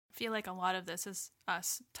feel like a lot of this is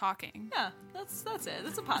us talking. Yeah, that's it.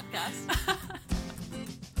 It's a podcast.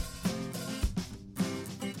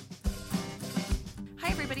 Hi,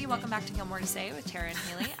 everybody. Welcome back to Gilmore to Say with Tara and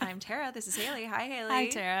Haley. I'm Tara. This is Haley. Hi, Haley. Hi,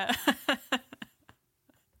 Tara.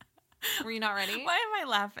 Were you not ready? Why am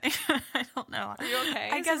I laughing? I don't know. Are you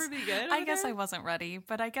okay? Is everybody good? I guess I wasn't ready,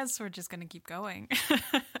 but I guess we're just going to keep going.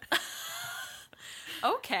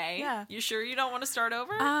 Okay. Yeah. You sure you don't want to start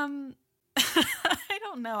over? I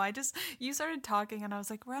don't know. You started talking and I was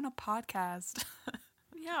like, we're on a podcast.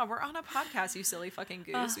 Yeah, we're on a podcast, you silly fucking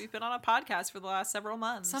goose. We've been on a podcast for the last several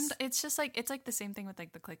months. It's just like, it's like the same thing with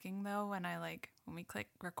like the clicking though. When we click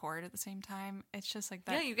record at the same time, it's just like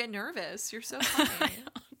that. Yeah, you get nervous. You're so funny.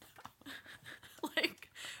 Like,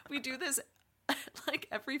 we do this like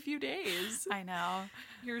every few days. I know.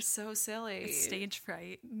 You're so silly. It's stage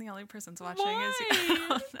fright. The only person's watching Why? is you.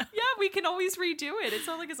 Oh, no. Yeah, we can always redo it. It's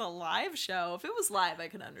not like it's a live show. If it was live, I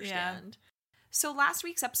could understand. Yeah. So last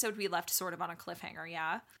week's episode, we left sort of on a cliffhanger,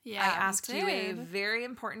 yeah? Yeah, I asked you a very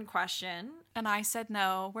important question. And I said,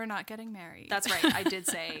 no, we're not getting married. That's right. I did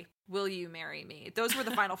say, will you marry me? Those were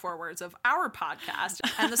the final 4 words of our podcast.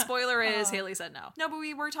 And the spoiler is, Haley said no. No, but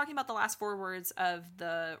we were talking about the last 4 words of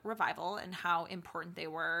the revival and how important they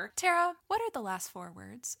were. Tara, what are the last 4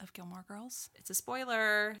 words of Gilmore Girls? It's a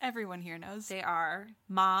spoiler. Everyone here knows. They are,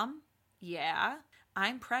 Mom, yeah,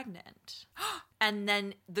 I'm pregnant. And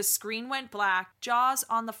then the screen went black, jaws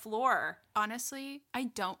on the floor. Honestly, I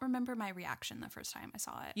don't remember my reaction the first time I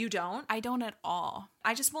saw it. You don't? I don't at all.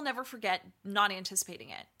 I just will never forget not anticipating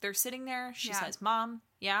it. They're sitting there. She says, Mom,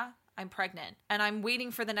 yeah, I'm pregnant. And I'm waiting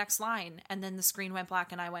for the next line. And then the screen went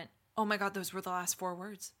black and I went, oh my God, those were the last 4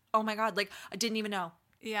 words. Oh my God. Like, I didn't even know.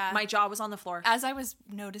 Yeah. My jaw was on the floor. As I was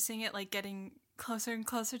noticing it, like getting closer and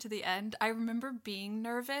closer to the end, I remember being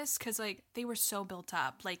nervous because like they were so built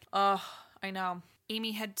up. Like, oh, I know.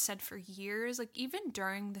 Amy had said for years, like even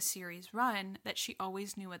during the series run, that she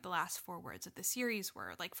always knew what the last 4 words of the series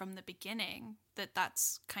were, like from the beginning,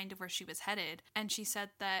 that's kind of where she was headed. And she said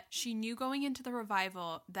that she knew going into the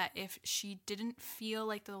revival that if she didn't feel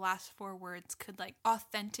like the last 4 words could like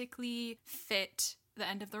authentically fit the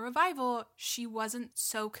end of the revival, she wasn't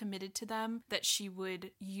so committed to them that she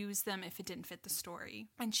would use them if it didn't fit the story.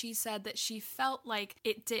 And she said that she felt like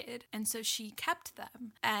it did, and so she kept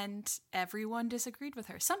them. And everyone disagreed with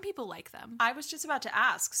her. Some people like them. I was just about to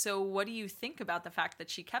ask, so what do you think about the fact that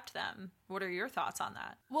she kept them? What are your thoughts on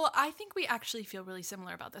that? Well, I think we actually feel really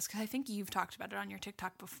similar about this because I think you've talked about it on your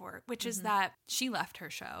TikTok before, which is that she left her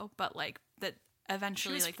show, but like that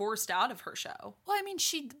eventually she was forced out of her show. Well, I mean,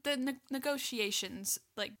 the negotiations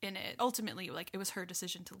like in it, ultimately like it was her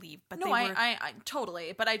decision to leave, but no, I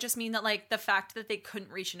totally, but I just mean that like the fact that they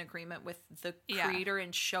couldn't reach an agreement with the creator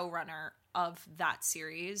and showrunner of that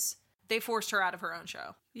series, they forced her out of her own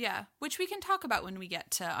show. Yeah, which we can talk about when we get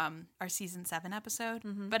to our season 7 episode.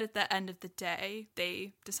 But at the end of the day,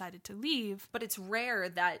 they decided to leave. But it's rare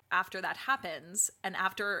that after that happens, and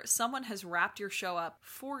after someone has wrapped your show up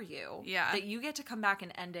for you, that you get to come back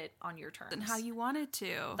and end it on your terms. And how you wanted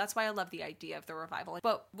to. That's why I love the idea of the revival.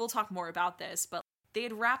 But we'll talk more about this, but they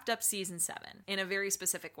had wrapped up season 7 in a very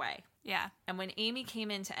specific way. Yeah. And when Amy came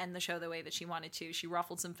in to end the show the way that she wanted to, she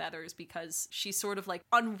ruffled some feathers because she sort of like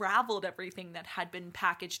unraveled everything that had been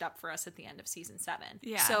packaged up for us at the end of season 7.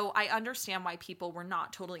 Yeah. So I understand why people were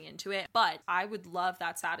not totally into it, but I would love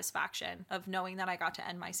that satisfaction of knowing that I got to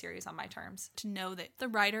end my series on my terms. To know that the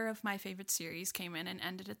writer of my favorite series came in and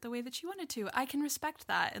ended it the way that she wanted to. I can respect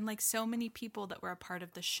that. And like so many people that were a part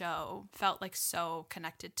of the show felt like so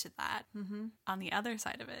connected to that. On the other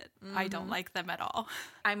side of it, I don't like them at all.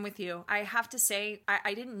 I'm with you. I have to say,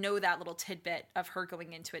 I didn't know that little tidbit of her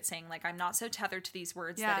going into it saying, like, I'm not so tethered to these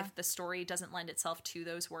words that if the story doesn't lend itself to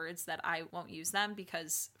those words that I won't use them,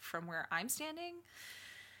 because from where I'm standing,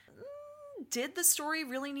 did the story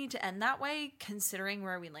really need to end that way, considering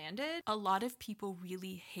where we landed? A lot of people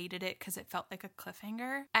really hated it because it felt like a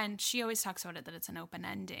cliffhanger. And she always talks about it that it's an open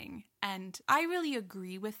ending. And I really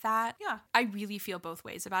agree with that. Yeah. I really feel both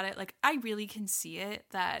ways about it. Like, I really can see it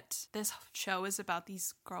that this show is about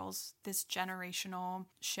these girls, this generational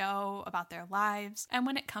show about their lives. And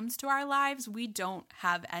when it comes to our lives, we don't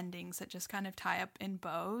have endings that just kind of tie up in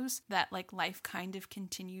bows, that like life kind of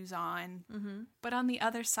continues on. But on the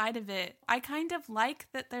other side of it, I kind of like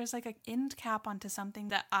that there's like an end cap onto something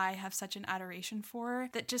that I have such an adoration for,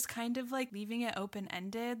 that just kind of like leaving it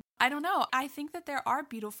open-ended. I don't know. I think that there are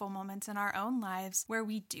beautiful moments in our own lives where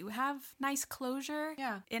we do have nice closure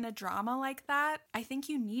in a drama like that. I think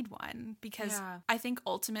you need one because I think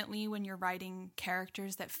ultimately when you're writing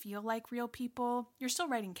characters that feel like real people, you're still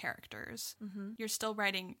writing characters. You're still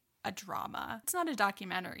writing a drama. It's not a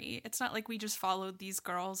documentary. It's not like we just followed these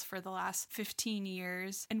girls for the last 15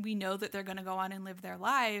 years and we know that they're going to go on and live their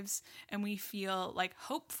lives and we feel like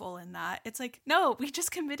hopeful in that. It's like, no, we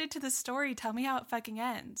just committed to the story. Tell me how it fucking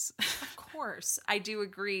ends. Of course. I do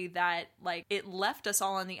agree that like it left us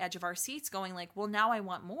all on the edge of our seats going like, well, now I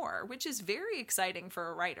want more, which is very exciting for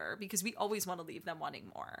a writer because we always want to leave them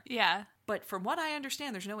wanting more. Yeah. But from what I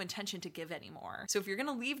understand, there's no intention to give any more. So if you're going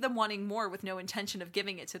to leave them wanting more with no intention of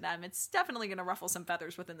giving it to them, it's definitely going to ruffle some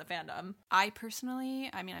feathers within the fandom. I personally,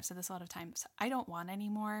 I mean, I've said this a lot of times, I don't want any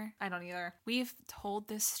more. I don't either. We've told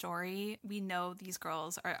this story. We know these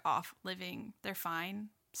girls are off living. They're fine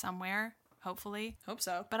somewhere. Hopefully. Hope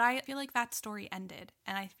so. But I feel like that story ended.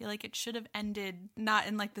 And I feel like it should have ended not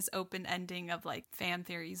in like this open ending of like fan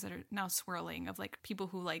theories that are now swirling of like people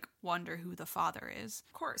who like wonder who the father is.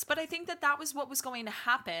 Of course. But I think that that was what was going to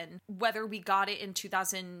happen, whether we got it in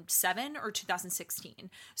 2007 or 2016.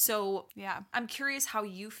 So yeah, I'm curious how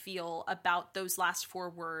you feel about those last 4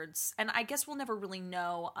 words. And I guess we'll never really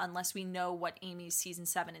know unless we know what Amy's season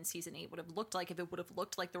 7 and season 8 would have looked like. If it would have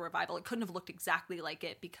looked like the revival, it couldn't have looked exactly like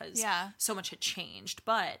it because so much had changed.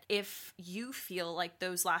 But if you feel like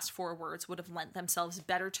those last 4 words would have lent themselves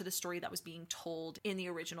better to the story that was being told in the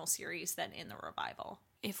original series than in the revival.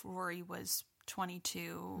 If Rory was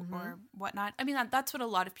 22 or whatnot. I mean, that's what a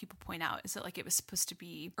lot of people point out is that like it was supposed to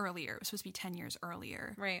be earlier. It was supposed to be 10 years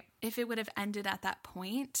earlier. Right. If it would have ended at that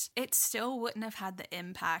point, it still wouldn't have had the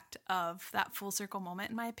impact of that full circle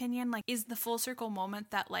moment, in my opinion. Like, is the full circle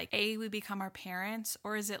moment that like A, we become our parents,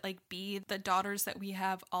 or is it like B, the daughters that we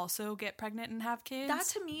have also get pregnant and have kids? That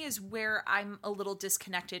to me is where I'm a little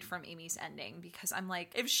disconnected from Amy's ending because I'm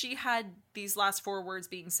like, if she had these last 4 words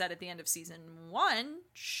being said at the end of season 1,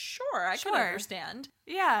 sure, I could understand.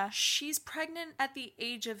 Yeah. She's pregnant at the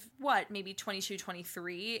age of what, maybe 22,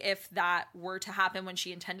 23, if that were to happen when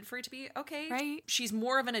she intended for it to be. Okay. Right. She's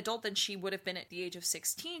more of an adult than she would have been at the age of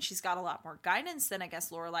 16. She's got a lot more guidance than I guess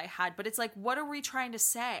Lorelai had, but it's like, what are we trying to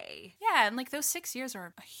say? Yeah, and like those 6 years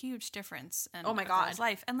are a huge difference in oh my God.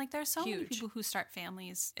 life. And like there's so huge. many people who start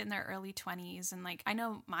families in their early 20s, and like I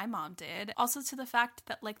know my mom did. Also to the fact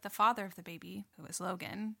that like the father of the baby, who is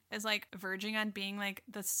Logan, is like verging on being like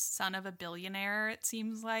the son of a billionaire, it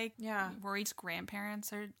seems like. Yeah. Rory's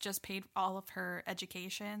grandparents are just paid all of her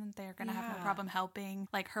education. They're gonna have no problem helping.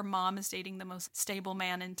 Like her mom is dating the most stable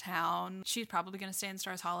man in town. She's probably gonna stay in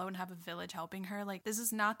Stars Hollow and have a village helping her. Like this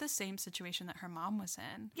is not the same situation that her mom was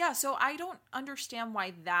in. Yeah, so I don't understand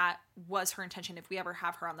why that was her intention. If we ever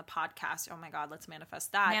have her on the podcast, oh my God, let's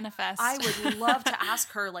manifest that. Manifest. I would love to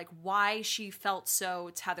ask her like why she felt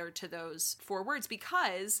so tethered to those 4 words,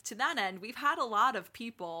 because to that end, we've had a lot of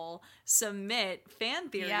people submit fan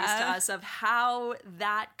theories to us of how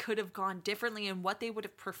that could have gone differently and what they would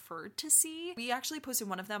have preferred to see. We actually posted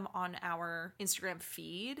one of them on our Instagram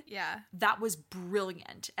feed. Yeah. That was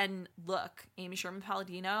brilliant. And look, Amy Sherman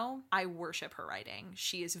Palladino, I worship her writing.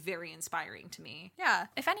 She is very inspiring to me. Yeah.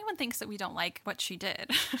 If anyone thinks that we don't like what she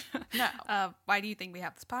did, no. Why do you think we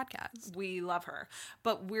have this podcast? We love her.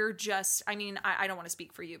 But we're just, I mean, I don't want to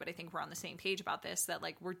speak for you, but I think we're on the same page about this, that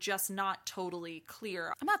like we're just not totally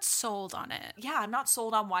clear. I'm not sold on it. Yeah, I'm not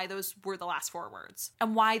sold on why those were the last 4 words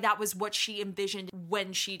and why that was what she envisioned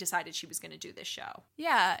when she decided she was going to do this show.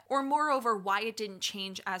 Yeah. Or moreover, why it didn't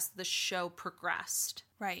change as the show progressed.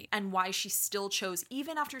 Right. And why she still chose,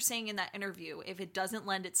 even after saying in that interview, if it doesn't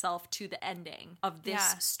lend itself to the ending of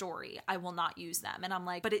this story, I will not use them. And I'm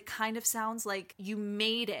like, but it kind of sounds like you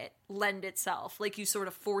made it lend itself, like you sort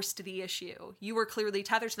of forced the issue. You were clearly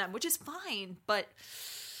tethered to them, which is fine, but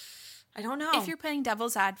I don't know. If you're playing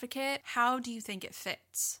devil's advocate, how do you think it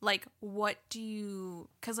fits? Like, what do you...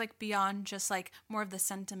 Because, like, beyond just, like, more of the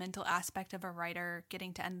sentimental aspect of a writer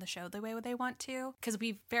getting to end the show the way they want to, because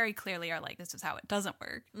we very clearly are like, this is how it doesn't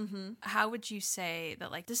work. Mm-hmm. How would you say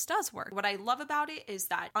that, like, this does work? What I love about it is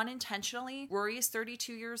that unintentionally, Rory is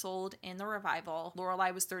 32 years old in the revival.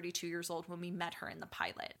 Lorelai was 32 years old when we met her in the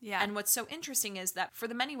pilot. Yeah. And what's so interesting is that for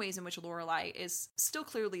the many ways in which Lorelai is still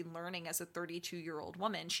clearly learning as a 32-year-old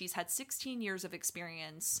woman, she's had 16 years of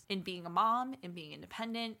experience in being a mom, in being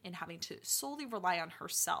independent, in having to solely rely on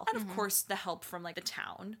herself. And of course, the help from like the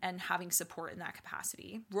town and having support in that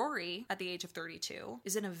capacity. Rory, at the age of 32,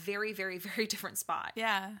 is in a very, very, very different spot.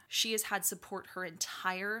 Yeah. She has had support her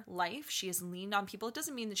entire life. She has leaned on people. It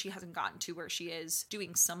doesn't mean that she hasn't gotten to where she is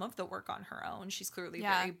doing some of the work on her own. She's clearly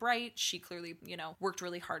very bright. She clearly, worked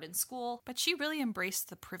really hard in school. But she really embraced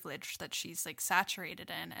the privilege that she's like saturated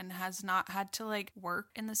in and has not had to like work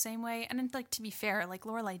in the same way way. And like, to be fair, like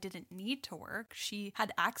Lorelai didn't need to work. She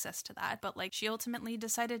had access to that, but like she ultimately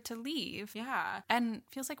decided to leave. Yeah. And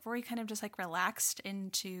feels like Rory kind of just like relaxed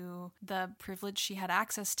into the privilege she had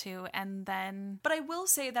access to. And then... But I will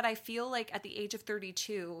say that I feel like at the age of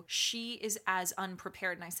 32, she is as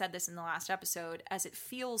unprepared, and I said this in the last episode, as it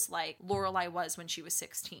feels like Lorelai was when she was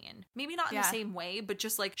 16. Maybe not in the same way, but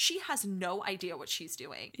just like she has no idea what she's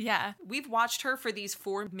doing. Yeah. We've watched her for these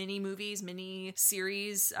 4 mini movies, mini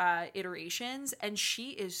series iterations, and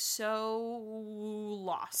she is so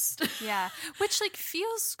lost. Yeah. Which like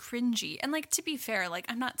feels cringy. And like, to be fair, like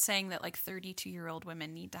I'm not saying that like 32-year-old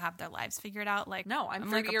women need to have their lives figured out. Like, no, I'm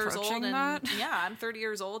 30 like, years old, and that. yeah, I'm 30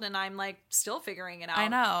 years old, and I'm like still figuring it out. I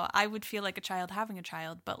know. I would feel like a child having a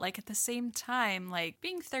child, but like at the same time, like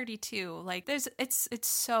being 32, like it's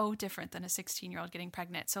so different than a 16-year-old getting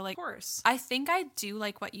pregnant. So like, of course, I think I do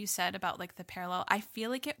like what you said about like the parallel. I feel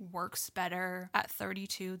like it works better at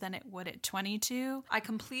 32 than it would at 22. I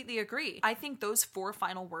completely agree. I think those 4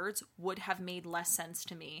 final words would have made less sense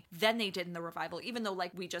to me than they did in the revival, even though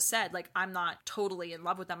like we just said, like I'm not totally in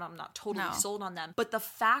love with them. I'm not totally sold on them. But the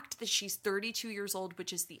fact that she's 32 years old,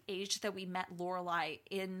 which is the age that we met Lorelai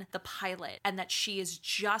in the pilot, and that she is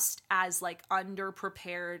just as like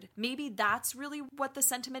underprepared, maybe that's really what the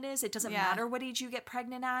sentiment is. It doesn't matter what age you get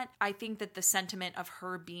pregnant at. I think that the sentiment of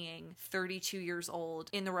her being 32 years old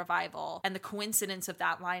in the revival, and the coincidence of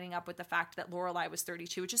that lining up with the fact that Lorelai was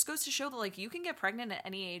 32, it just goes to show that like you can get pregnant at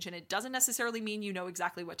any age, and it doesn't necessarily mean you know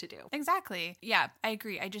exactly what to do. Exactly. Yeah, I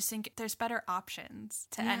agree. I just think there's better options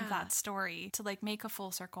to end that story, to like make a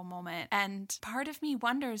full circle moment. And part of me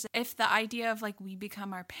wonders if the idea of like we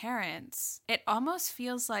become our parents, it almost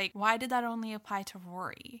feels like, why did that only apply to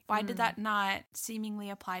Rory? Why did that not seemingly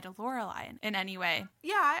apply to Lorelai in any way?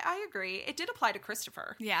 Yeah, I agree. It did apply to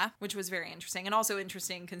Christopher. Yeah. Which was very interesting. And also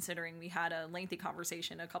interesting considering we had a lengthy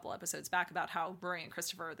conversation a couple episodes back about how Rory and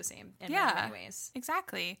Christopher are the same in many ways.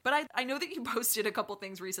 Exactly. But I know that you posted a couple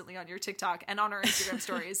things recently on your TikTok and on our Instagram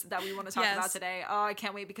stories that we want to talk about today. Oh, I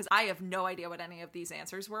can't wait because I have no idea what any of these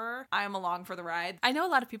answers were. I am along for the ride. I know a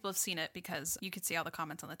lot of people have seen it because you could see all the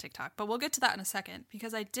comments on the TikTok, but we'll get to that in a second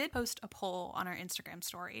because I did post a poll on our Instagram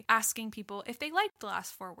story asking people if they liked the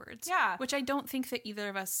last 4 words. Yeah. Which I don't think that either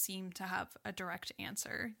of us seem to have a direct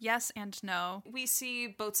answer. Yes and no. We see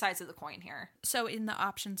both sides of the coin here. So in the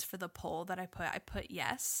options for the poll that I put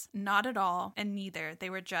yes, not at all, and neither. They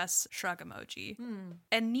were just shrug emoji.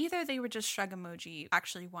 And neither they were just shrug emoji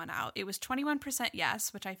actually won out. It was 21%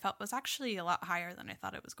 yes, which I felt was actually a lot higher than I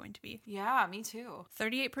thought it was going to be. Yeah, me too.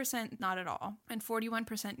 38% not at all, and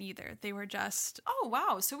 41% neither. They were just... Oh,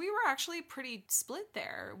 wow. So we were actually pretty split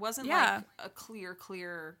there. It wasn't like a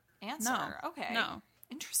clear answer. No. Okay. No.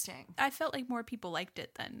 Interesting. I felt like more people liked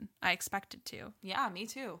it than I expected to. Yeah, me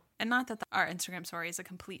too. And not that our Instagram story is a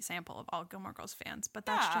complete sample of all Gilmore Girls fans, but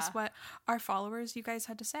that's just what our followers, you guys,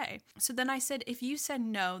 had to say. So then I said, if you said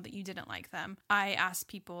no, that you didn't like them, I asked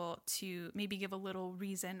people to maybe give a little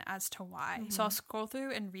reason as to why. So I'll scroll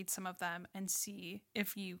through and read some of them and see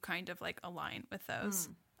if you kind of like align with those.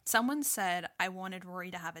 Someone said, I wanted Rory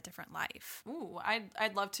to have a different life. Ooh,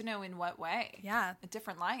 I'd love to know in what way. Yeah. A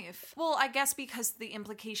different life. Well, I guess because the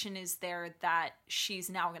implication is there that she's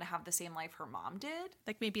now going to have the same life her mom did.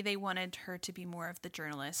 Like maybe they wanted her to be more of the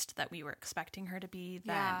journalist that we were expecting her to be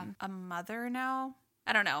than a mother now.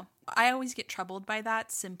 I don't know. I always get troubled by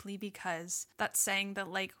that simply because that's saying that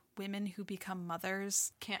like women who become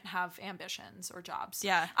mothers can't have ambitions or jobs.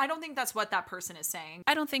 Yeah. I don't think that's what that person is saying.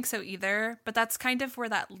 I don't think so either, but that's kind of where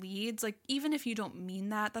that leads. Like, even if you don't mean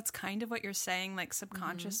that, that's kind of what you're saying, like,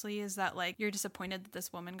 subconsciously, is that, like, you're disappointed that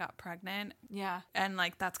this woman got pregnant. Yeah. And,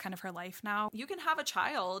 like, that's kind of her life now. You can have a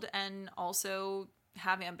child and also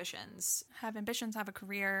have ambitions. Have ambitions, have a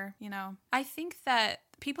career, you know. I think that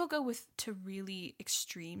people go to really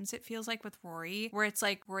extremes, it feels like, with Rory, where it's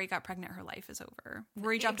like, Rory got pregnant, her life is over.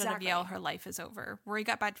 Rory dropped out of Yale, her life is over. Rory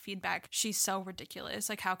got bad feedback, she's so ridiculous.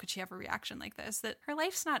 Like, how could she have a reaction like this? That her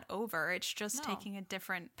life's not over, it's just taking a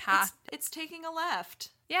different path. It's taking a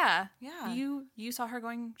left. Yeah. Yeah. You saw her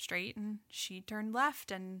going straight and she turned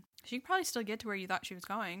left, and she could probably still get to where you thought she was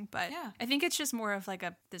going. But I think it's just more of like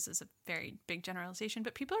this is a very big generalization,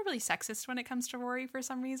 but people are really sexist when it comes to Rory for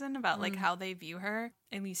some reason about like how they view her,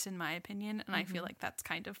 at least in my opinion. And I feel like that's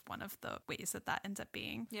kind of one of the ways that ends up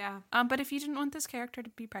being. Yeah. But if you didn't want this character to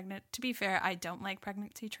be pregnant, to be fair, I don't like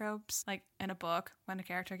pregnancy tropes. Like in a book, when a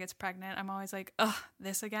character gets pregnant, I'm always like, ugh,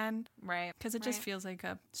 this again. Right. Because it just feels like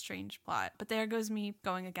a strange plot. But there goes me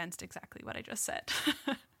going against exactly what I just said.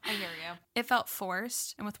 I hear you. It felt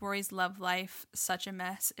forced, and with Rory's love life such a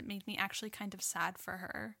mess, it made me actually kind of sad for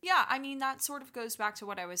her. Yeah, I mean, that sort of goes back to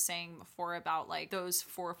what I was saying before about like those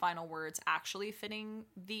 4 final words actually fitting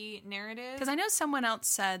the narrative. Because I know someone else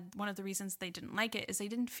said one of the reasons they didn't like it is they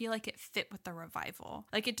didn't feel like it fit with the revival.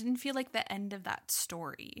 Like it didn't feel like the end of that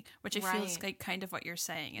story, which it feels like kind of what you're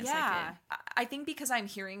saying. Is I think because I'm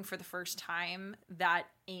hearing for the first time that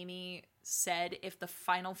Amy said if the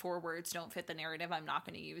final 4 words don't fit the narrative, I'm not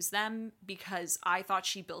going to use them, because I thought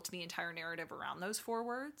she built the entire narrative around those 4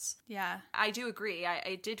 words. Yeah. I do agree.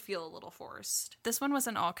 It did feel a little forced. This one was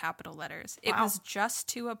in all capital letters. It was just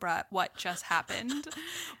too abrupt what just happened.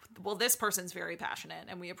 Well, this person's very passionate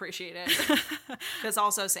and we appreciate it. Because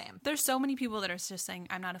also same. There's so many people that are just saying,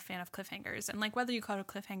 I'm not a fan of cliffhangers. And like whether you call it a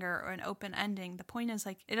cliffhanger or an open ending, the point is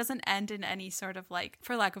like it doesn't end in any sort of like,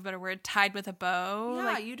 for lack of a better word, tied with a bow. Yeah,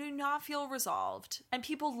 like, you do not feel resolved. And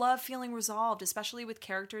people love feeling resolved, especially with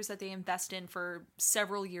characters that they invest in for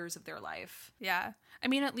several years of their life. Yeah. I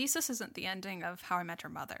mean, at least this isn't the ending of How I Met Your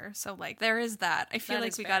Mother. So, like, there is that. I feel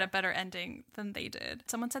like we got a better ending than they did.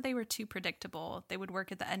 Someone said they were too predictable. They would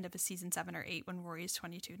work at the end of a season 7 or 8 when Rory's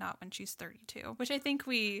 22, not when she's 32. Which I think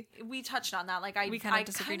we touched on that. Like, I kind of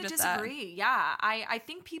disagreed with that. Yeah. I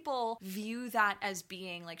think people view that as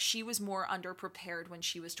being, like, she was more underprepared when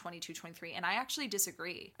she was 22, 23. And I actually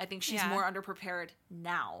disagree. I think she's more underprepared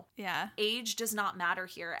now. Yeah. Age does not matter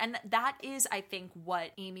here. And that is, I think,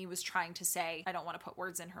 what Amy was trying to say. I don't want to put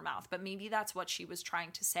words in her mouth, but maybe that's what she was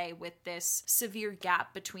trying to say with this severe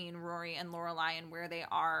gap between Rory and Lorelai and where they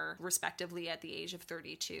are respectively at the age of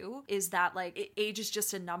 32, is that like age is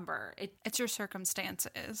just a number. It's your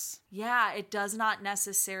circumstances. Yeah, it does not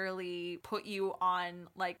necessarily put you on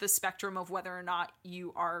like the spectrum of whether or not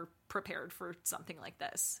you are prepared for something like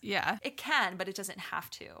this. Yeah. It can, but it doesn't have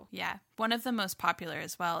to. Yeah. One of the most popular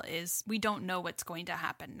as well is we don't know what's going to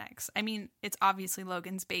happen next. I mean, it's obviously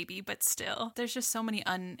Logan's baby, but still, there's just so many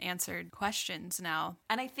unanswered questions now.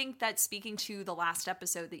 And I think that speaking to the last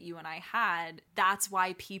episode that you and I had, that's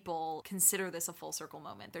why people consider this a full circle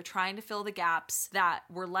moment. They're trying to fill the gaps that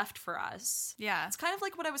were left for us. Yeah. It's kind of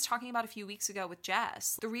like what I was talking about a few weeks ago with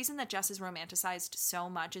Jess. The reason that Jess is romanticized so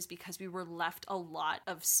much is because we were left a lot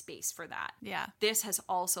of space for that. Yeah. This has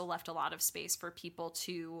also left a lot of space for people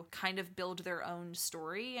to kind of build their own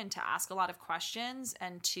story and to ask a lot of questions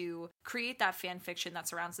and to create that fan fiction that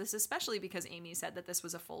surrounds this, especially because Amy said that this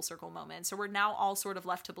was a full circle moment. So we're now all sort of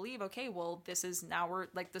left to believe, okay, well, this is now where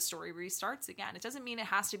like the story restarts again. It doesn't mean it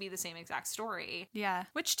has to be the same exact story. Yeah.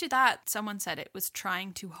 Which to that, someone said it was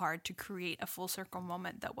trying too hard to create a full circle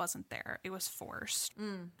moment that wasn't there. It was forced.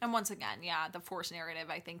 And once again, yeah, the forced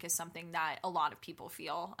narrative, I think, is something that a lot of people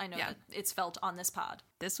feel. I know that it's felt on this pod.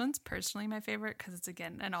 This one's personally my favorite because it's,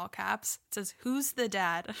 again, in all caps. It says, who's the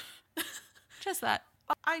dad? Just that.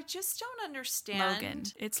 I just don't understand. Logan.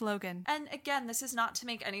 It's Logan. And again, this is not to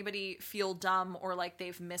make anybody feel dumb or like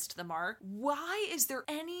they've missed the mark. Why is there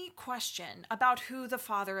any question about who the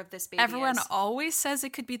father of this baby Everyone is? always says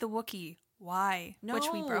it could be the Wookiee. Why? No. Which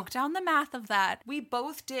we broke down the math of that. We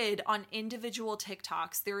both did on individual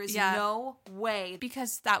TikToks. There is no way.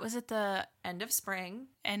 Because that was at the end of spring.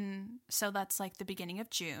 And so that's like the beginning of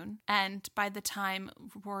June. And by the time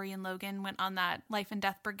Rory and Logan went on that Life and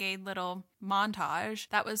Death Brigade little montage,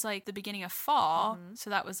 that was like the beginning of fall. So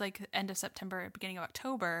that was like end of September, beginning of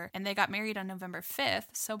October. And they got married on November 5th.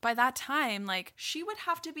 So by that time, like, she would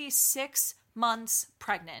have to be 6 months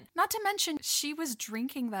pregnant. Not to mention, she was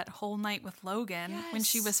drinking that whole night with Logan when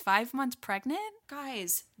she was 5 months pregnant.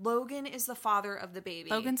 Guys, Logan is the father of the baby.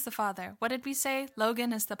 Logan's the father. What did we say?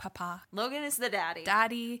 Logan is the papa. Logan is the daddy.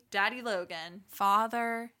 Daddy Logan.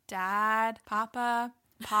 Father, dad, papa,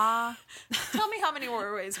 pa. Tell me how many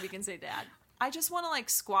more ways we can say dad. I just want to like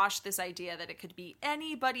squash this idea that it could be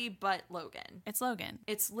anybody but Logan. It's Logan.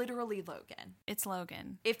 It's literally Logan. It's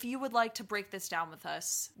Logan. If you would like to break this down with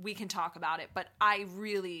us, we can talk about it, but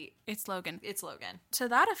it's Logan. It's Logan. To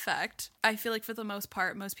that effect, I feel like for the most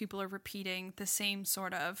part, most people are repeating the same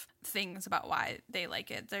sort of things about why they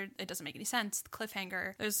like it. It doesn't make any sense. The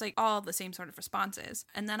cliffhanger. There's like all the same sort of responses.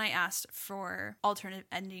 And then I asked for alternative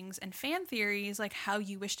endings and fan theories, like how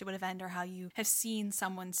you wished it would have ended or how you have seen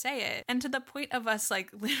someone say it. And to the point of us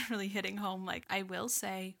like literally hitting home, like, I will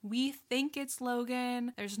say we think it's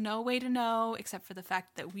Logan. There's no way to know except for the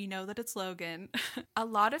fact that we know that it's Logan. A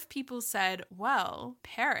lot of people said, well,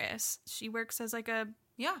 Paris, she works as like a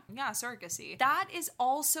Yeah, surrogacy. That is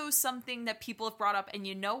also something that people have brought up, and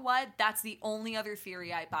you know what? That's the only other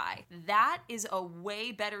theory I buy. That is a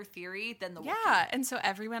way better theory than the Yeah, and so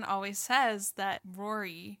everyone always says that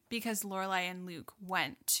Rory, because Lorelai and Luke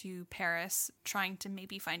went to Paris trying to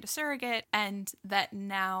maybe find a surrogate, and that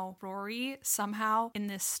now Rory somehow in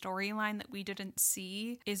this storyline that we didn't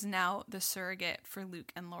see is now the surrogate for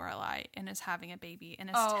Luke and Lorelai and is having a baby and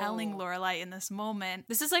is telling Lorelai in this moment.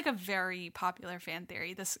 This is like a very popular fan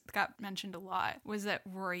theory. This got mentioned a lot, was that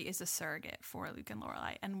Rory is a surrogate for Luke and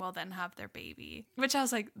Lorelai and will then have their baby, which I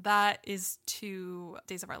was like, that is 2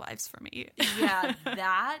 Days of Our Lives for me. Yeah,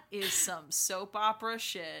 that is some soap opera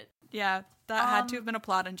shit. Yeah, that had to have been a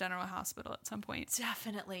plot in General Hospital at some point.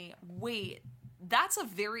 Definitely. Wait, that's a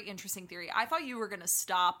very interesting theory. I thought you were going to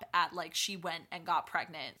stop at, like, she went and got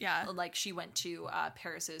pregnant. Yeah. Like, she went to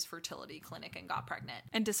Paris's fertility clinic and got pregnant.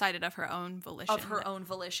 And decided of her own volition. Of her own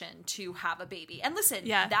volition to have a baby. And listen,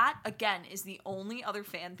 that, again, is the only other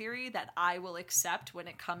fan theory that I will accept when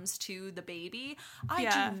it comes to the baby.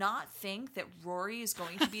 I do not think that Rory is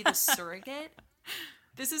going to be the surrogate.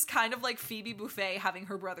 This is kind of like Phoebe Buffay having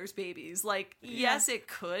her brother's babies. Like, yes, it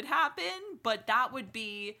could happen, but that would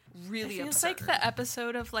be really absurd. It feels like the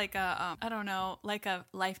episode of like a, I don't know, like a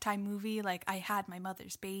Lifetime movie, like I had my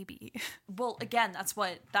mother's baby. Well, again, that's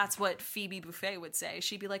what Phoebe Buffay would say.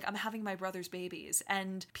 She'd be like, I'm having my brother's babies.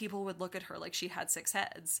 And people would look at her like she had 6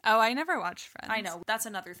 heads. Oh, I never watched Friends. I know. That's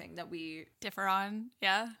another thing that we differ on.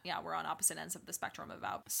 Yeah. Yeah, we're on opposite ends of the spectrum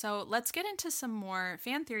about. So let's get into some more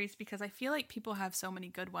fan theories, because I feel like people have so many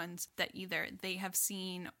good ones that either they have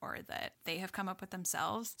seen or that they have come up with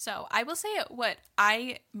themselves. So I will say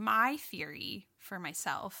my theory for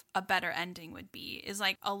myself, a better ending would be, is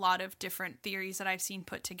like a lot of different theories that I've seen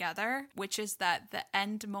put together, which is that the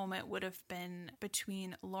end moment would have been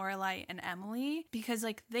between Lorelai and Emily, because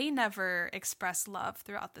like they never express love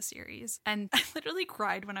throughout the series. And I literally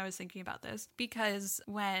cried when I was thinking about this, because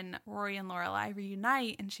when Rory and Lorelai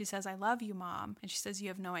reunite and she says, I love you, Mom, and she says, you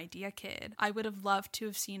have no idea, kid, I would have loved to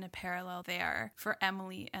have seen a parallel there for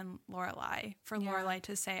Emily and Lorelai, for Lorelai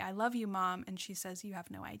to say, I love you, Mom, and she says, you have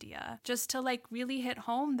no idea, just to like really hit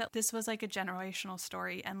home that this was like a generational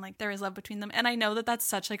story and like there is love between them. And I know that that's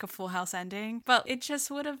such like a Full House ending, but it just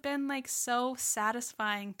would have been like so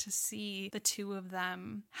satisfying to see the 2 of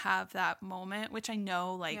them have that moment, which I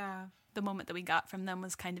know like the moment that we got from them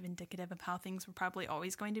was kind of indicative of how things were probably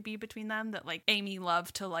always going to be between them, that like Amy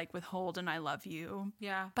loved to like withhold an I love you.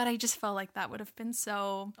 Yeah. But I just felt like that would have been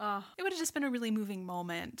so, it would have just been a really moving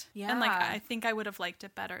moment. Yeah. And like, I think I would have liked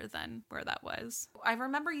it better than where that was. I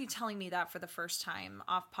remember you telling me that for the first time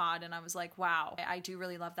off pod, and I was like, wow, I do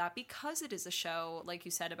really love that, because it is a show, like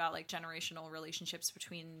you said, about like generational relationships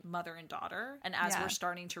between mother and daughter. And as we're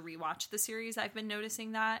starting to rewatch the series, I've been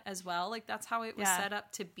noticing that as well. Like that's how it was set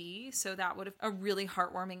up to be. So that would have a really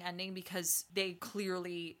heartwarming ending, because they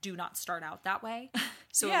clearly do not start out that way.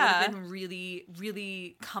 So it would have been really,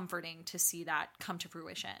 really comforting to see that come to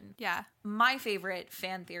fruition. Yeah. My favorite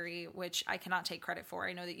fan theory, which I cannot take credit for,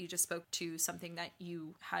 I know that you just spoke to something that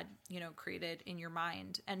you had, created in your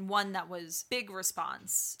mind, and one that was big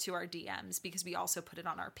response to our DMs, because we also put it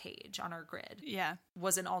on our page, on our grid. Yeah.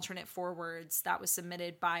 Was an alternate forwards that was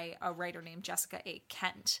submitted by a writer named Jessica A.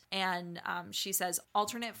 Kent. And she says,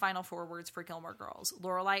 alternate final forwards for Gilmore Girls.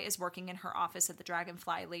 Lorelai is working in her office at the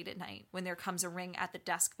Dragonfly late at night when there comes a ring at the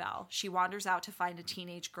desk bell. She wanders out to find a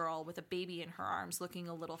teenage girl with a baby in her arms looking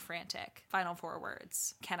a little frantic. Final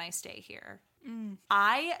forwards. Can I stay here?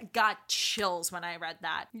 I got chills when I read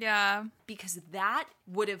that. Yeah. Because that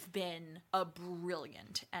would have been a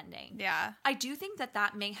brilliant ending. Yeah. I do think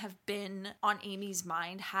that may have been on Amy's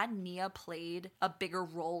mind had Mia played a bigger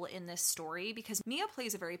role in this story, because Mia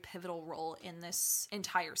plays a very pivotal role in this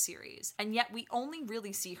entire series. And yet we only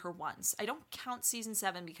really see her once. I don't count season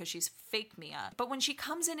 7 because she's fake Mia. But when she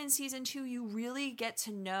comes in season 2, you really get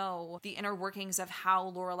to know the inner workings of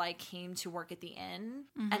how Lorelai came to work at the inn.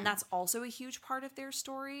 Mm-hmm. And that's also a huge part of their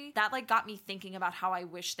story. That like got me thinking about how I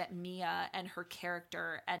wish that Mia and her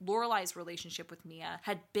character and Lorelai's relationship with Mia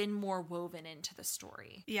had been more woven into the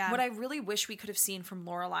story. Yeah. What I really wish we could have seen from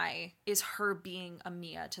Lorelai is her being a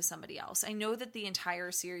Mia to somebody else. I know that the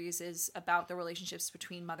entire series is about the relationships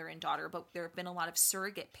between mother and daughter, but there have been a lot of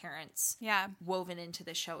surrogate parents woven into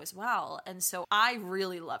the show as well. And so I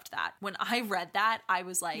really loved that. When I read that, I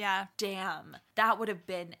was like, damn, that would have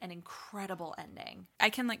been an incredible ending. I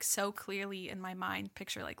can like so clearly immediately in my mind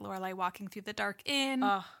picture like Lorelai walking through the dark inn,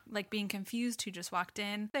 like being confused who just walked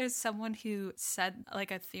in. There's someone who said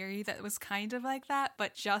like a theory that was kind of like that,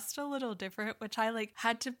 but just a little different, which I like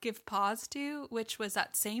had to give pause to, which was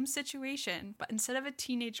that same situation, but instead of a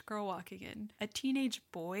teenage girl walking in, a teenage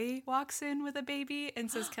boy walks in with a baby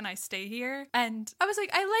and says, "Can I stay here?" And I was like,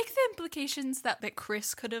 I like the implications that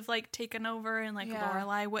Chris could have like taken over and like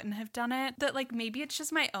Lorelai wouldn't have done it. That like maybe it's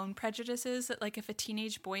just my own prejudices that like if a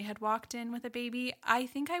teenage boy had walked in with a baby, I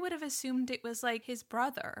think I would have assumed it was like his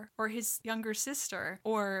brother or his younger sister,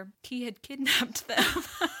 or he had kidnapped them.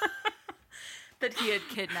 That he had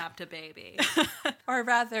kidnapped a baby. Or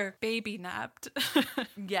rather, baby napped.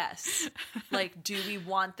 Yes. Like, do we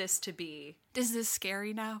want this to be... Is this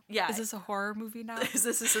scary now? Yeah. Is this a horror movie now? Is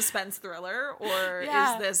this a suspense thriller? Or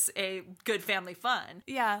is this a good family fun?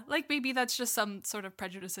 Yeah. Like, maybe that's just some sort of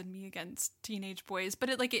prejudice in me against teenage boys. But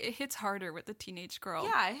it hits harder with the teenage girl.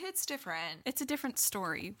 Yeah, it hits different. It's a different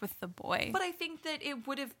story with the boy. But I think that it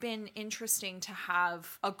would have been interesting to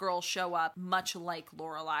have a girl show up much like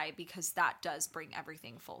Lorelai, because that does bring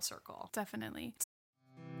everything full circle. Definitely.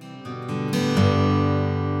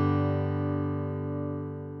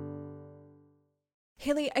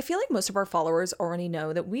 Haley, I feel like most of our followers already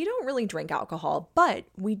know that we don't really drink alcohol, but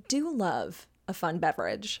we do love a fun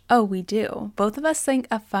beverage. Oh, we do. Both of us think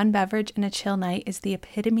a fun beverage and a chill night is the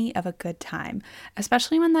epitome of a good time,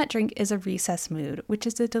 especially when that drink is a recess mood, which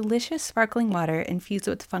is a delicious sparkling water infused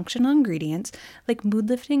with functional ingredients like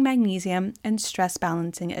mood-lifting magnesium and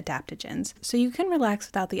stress-balancing adaptogens, so you can relax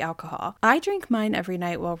without the alcohol. I drink mine every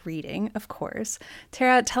night while reading, of course.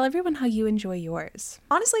 Tara, tell everyone how you enjoy yours.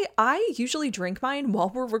 Honestly, I usually drink mine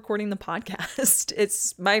while we're recording the podcast.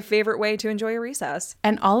 It's my favorite way to enjoy a recess.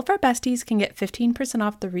 And all of our besties can get 15%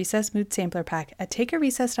 off the Recess Mood Sampler Pack at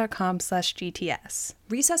takearecess.com/GTS.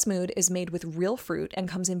 Recess Mood is made with real fruit and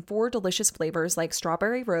comes in 4 delicious flavors like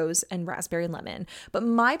strawberry rose and raspberry lemon. But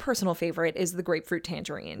my personal favorite is the grapefruit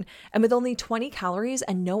tangerine. And with only 20 calories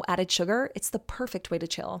and no added sugar, it's the perfect way to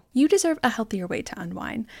chill. You deserve a healthier way to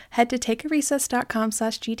unwind. Head to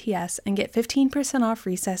takearecess.com/GTS and get 15% off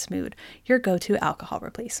Recess Mood, your go-to alcohol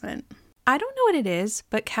replacement. I don't know what it is,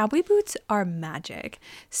 but cowboy boots are magic.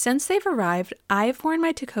 Since they've arrived, I've worn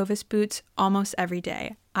my Tecovas boots almost every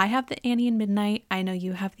day. I have the Annie in Midnight. I know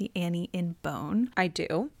you have the Annie in Bone. I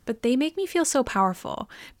do. But they make me feel so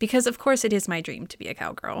powerful because, of course, it is my dream to be a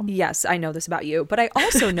cowgirl. Yes, I know this about you, but I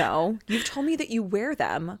also know you've told me that you wear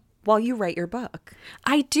them while you write your book.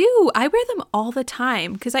 I do. I wear them all the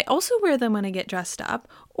time because I also wear them when I get dressed up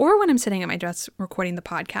or when I'm sitting at my desk recording the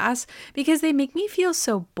podcast because they make me feel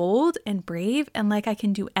so bold and brave and like I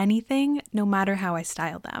can do anything no matter how I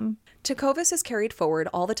style them. Tecovas has carried forward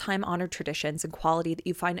all the time-honored traditions and quality that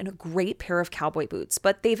you find in a great pair of cowboy boots,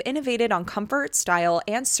 but they've innovated on comfort, style,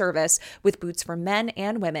 and service with boots for men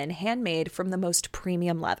and women handmade from the most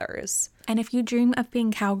premium leathers. And if you dream of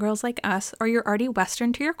being cowgirls like us, or you're already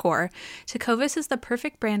Western to your core, Tecovas is the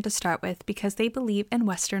perfect brand to start with because they believe in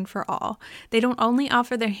Western for all. They don't only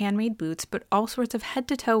offer their handmade boots, but all sorts of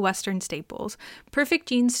head-to-toe Western staples. Perfect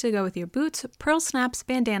jeans to go with your boots, pearl snaps,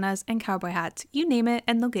 bandanas, and cowboy hats. You name it,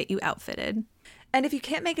 and they'll get you outfitted. And if you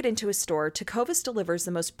can't make it into a store, Tecovas delivers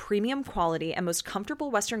the most premium quality and most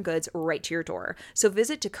comfortable Western goods right to your door. So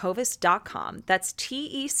visit tecovas.com. That's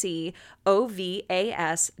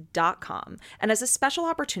TECOVAS.com. And as a special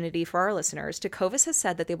opportunity for our listeners, Tecovas has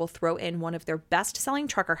said that they will throw in one of their best-selling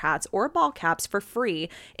trucker hats or ball caps for free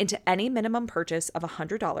into any minimum purchase of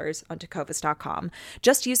 $100 on tecovas.com.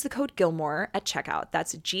 Just use the code Gilmore at checkout.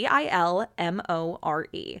 That's GILMORE.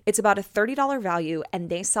 It's about a $30 value, and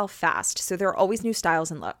they sell fast, so there are always new styles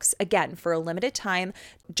and looks. Again, for a limited time,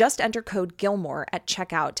 just enter code Gilmore at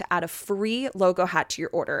checkout to add a free logo hat to your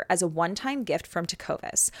order as a one-time gift from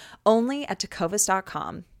Tecovas. Only at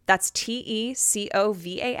tecovas.com. That's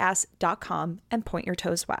TECOVAS.com, and point your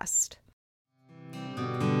toes west.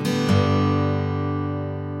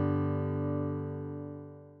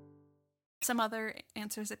 Some other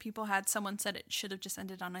answers that people had, someone said it should have just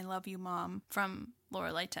ended on "I love you, Mom" from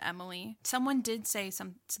Lorelai to Emily. Someone did say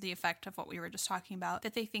some to the effect of what we were just talking about,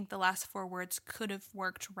 that they think the last 4 words could have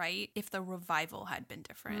worked right if the revival had been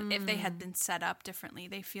different, if they had been set up differently.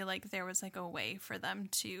 They feel like there was like a way for them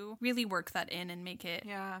to really work that in and make it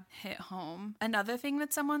hit home. Another thing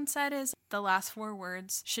that someone said is the last 4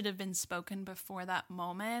 words should have been spoken before that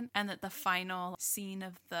moment, and that the final scene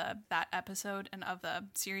of that episode and of the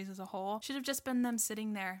series as a whole should have just been them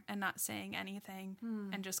sitting there and not saying anything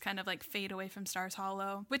and just kind of like fade away from Stars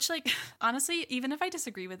Hollow, which like honestly, even if I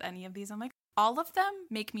disagree with any of these, I'm like, All of them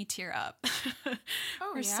make me tear up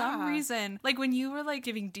for some reason. Like when you were like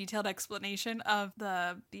giving detailed explanation of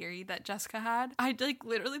the theory that Jessica had, I like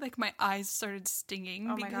literally like my eyes started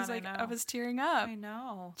stinging because like I was tearing up. I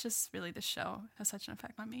know. Just really, the show has such an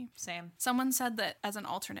effect on me. Same. Someone said that as an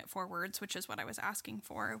alternate 4 words, which is what I was asking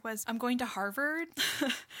for, was I'm going to Harvard.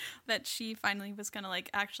 That she finally was gonna like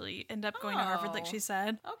actually end up going to Harvard, like she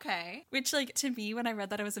said. Okay. Which like to me, when I read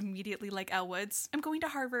that, I was immediately like Elle Woods. I'm going to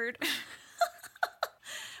Harvard.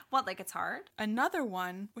 What, like it's hard? Another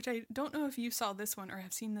one, which I don't know if you saw this one or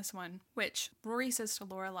have seen this one, which Rory says to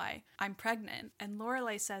Lorelai, I'm pregnant. And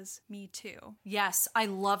Lorelai says, me too. Yes, I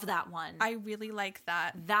love that one. I really like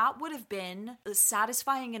that. That would have been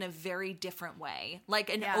satisfying in a very different way.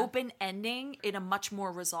 Like an open ending in a much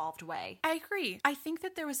more resolved way. I agree. I think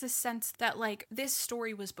that there was this sense that like this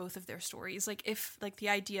story was both of their stories. Like if like the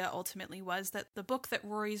idea ultimately was that the book that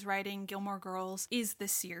Rory's writing, Gilmore Girls, is the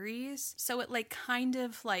series. So it like kind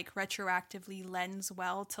of like retroactively lends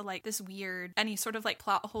well to like this weird, any sort of like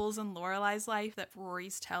plot holes in Lorelai's life that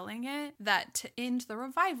Rory's telling it, that to end the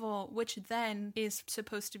revival, which then is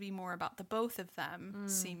supposed to be more about the both of them,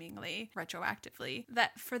 seemingly retroactively,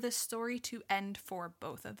 that for the story to end for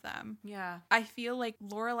both of them. Yeah. I feel like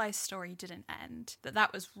Lorelai's story didn't end,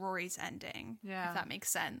 that was Rory's ending. Yeah. If that makes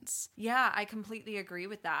sense. Yeah, I completely agree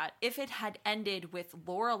with that. If it had ended with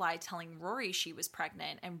Lorelai telling Rory she was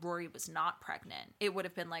pregnant and Rory was not pregnant, it would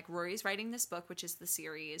have been like Rory's writing this book, which is the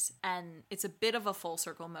series, and it's a bit of a full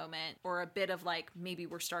circle moment, or a bit of like maybe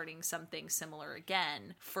we're starting something similar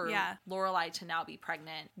again for Lorelai to now be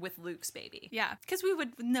pregnant with Luke's baby. Yeah, because we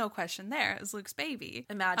would, no question there, is Luke's baby.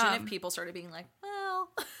 Imagine if people started being like, well,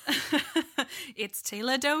 it's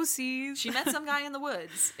Taylor Dosey's. She met some guy in the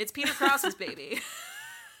woods. It's Peter Krause's baby.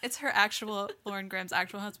 It's her actual, Lauren Graham's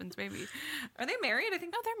actual husband's baby. Are they married? I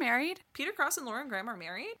think. No, they're married. Peter Krause and Lauren Graham are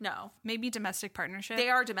married? No. Maybe domestic partnership. They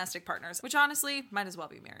are domestic partners, which honestly might as well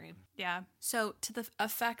be married. Yeah. So to the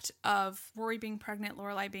effect of Rory being pregnant,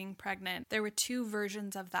 Lorelai being pregnant, there were 2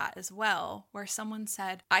 versions of that as well, where someone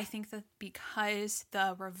said, I think that because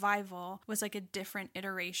the revival was like a different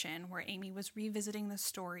iteration where Amy was revisiting the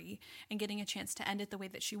story and getting a chance to end it the way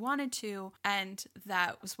that she wanted to, and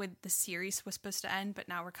that was when the series was supposed to end, but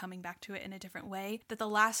now we're coming back to it in a different way, that the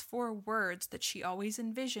last 4 words that she always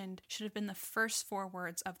envisioned should have been the first 4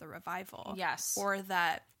 words of the revival. Yes. Or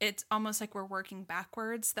that it's almost like we're working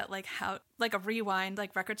backwards, that like how, like a rewind,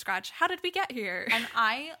 like record scratch, how did we get here? And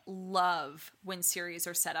I love when series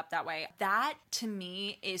are set up that way. That to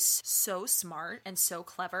me is so smart and so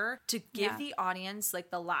clever, to give the audience like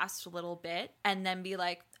the last little bit and then be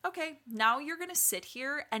like, okay, now you're going to sit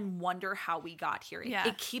here and wonder how we got here. Yeah.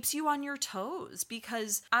 It keeps you on your toes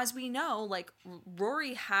because, as we know, like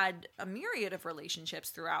Rory had a myriad of relationships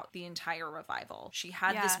throughout the entire revival. She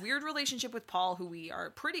had this weird relationship with Paul, who we are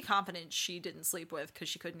pretty confident she didn't sleep with because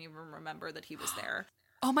she couldn't even remember that he was there.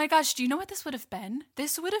 Oh my gosh, do you know what this would have been?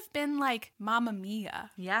 This would have been like Mamma Mia.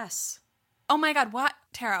 Yes. Oh my god, what?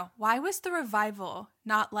 Tara, why was the revival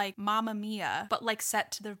not like Mamma Mia, but like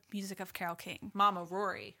set to the music of Carole King? Mama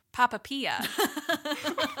Rory. Papa Pia.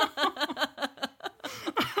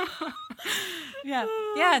 Yeah.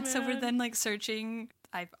 Man. So we're then like searching.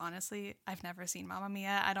 I've never seen Mamma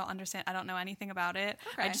Mia. I don't understand. I don't know anything about it.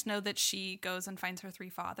 Okay. I just know that she goes and finds her 3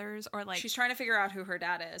 fathers, or like she's trying to figure out who her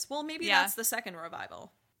dad is. Well, maybe that's the second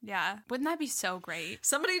revival. Yeah. Wouldn't that be so great?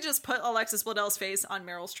 Somebody just put Alexis Bledell's face on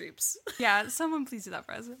Meryl Streep's. Yeah, someone please do that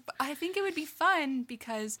for us. But I think it would be fun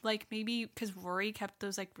because, like, maybe because Rory kept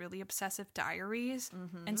those, like, really obsessive diaries.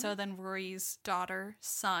 Mm-hmm. And so then Rory's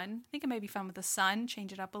son, I think it might be fun with the son,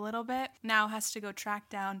 change it up a little bit, now has to go track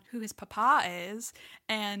down who his papa is.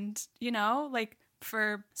 And, you know, like,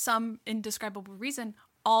 for some indescribable reason,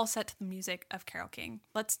 all set to the music of Carole King.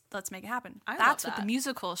 Let's make it happen. That's what the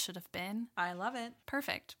musical should have been. I love it.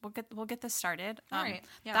 Perfect. We'll get this started. All right.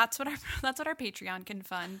 Yeah. That's what our Patreon can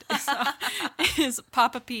fund. Is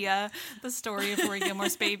Papa Pia, the story of Rory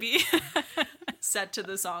Gilmore's baby. Set to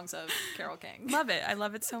the songs of Carole King. Love it. I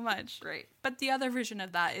love it so much. Great. But the other version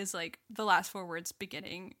of that is like the last 4 words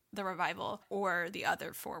beginning the revival, or the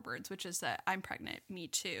other 4 words, which is that I'm pregnant, me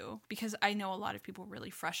too. Because I know a lot of people really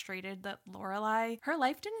frustrated that Lorelai, her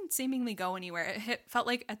life didn't seemingly go anywhere. Felt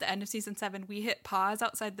like at the end of season 7, we hit pause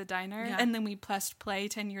outside the diner, and then we pressed play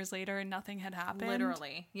 10 years later and nothing had happened.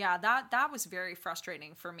 Literally. Yeah, that was very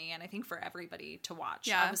frustrating for me, and I think for everybody to watch.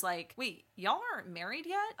 Yeah. I was like, wait, y'all aren't married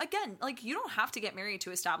yet? Again, like, you don't have to to get married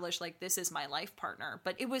to establish, like, this is my life partner.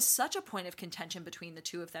 But it was such a point of contention between the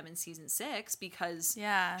two of them in season 6 because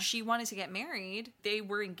she wanted to get married. They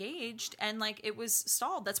were engaged and, like, it was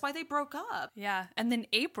stalled. That's why they broke up. Yeah. And then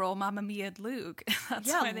April, Mamma Mia'd Luke.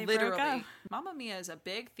 That's why they broke up. Mamma Mia is a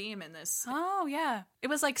big theme in this. Oh, yeah. It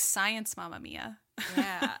was like science Mamma Mia.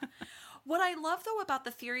 Yeah. What I love, though, about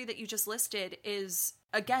the theory that you just listed is,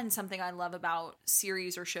 again, something I love about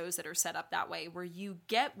series or shows that are set up that way, where you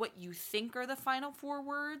get what you think are the final 4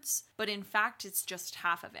 words, but in fact, it's just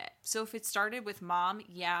half of it. So if it started with Mom,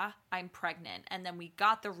 yeah, I'm pregnant, and then we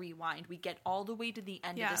got the rewind, we get all the way to the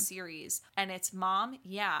end of the series, and it's Mom,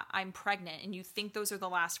 yeah, I'm pregnant, and you think those are the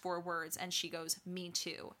last 4 words, and she goes, me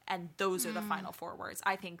too, and those are the final 4 words.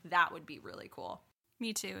 I think that would be really cool.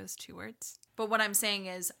 Me too is 2 words. But what I'm saying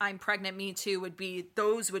is, I'm pregnant, me too would be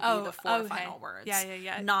the 4 final words.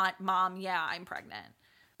 Yeah. Not Mom, yeah, I'm pregnant.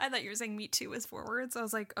 I thought you were saying me too was 4 words. I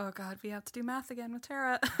was like, oh God, we have to do math again with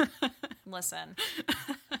Tara. Listen,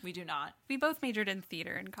 we do not. We both majored in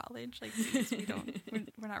theater in college. Like,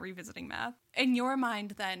 we're not revisiting math. In your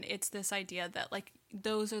mind, then, it's this idea that, like,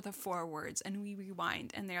 those are the 4 words and we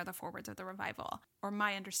rewind and they are the 4 words of the revival. Or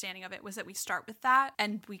my understanding of it was that we start with that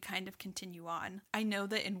and we kind of continue on. I know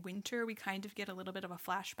that in Winter, we kind of get a little bit of a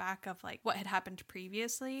flashback of, like, what had happened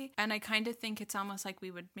previously. And I kind of think it's almost like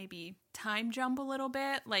we would maybe time jump a little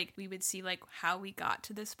bit. Like, we would see, like, how we got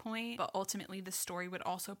to this point, but ultimately the story would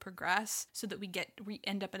also progress so that we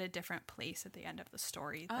end up at a different place at the end of the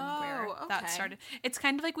story than where that started. It's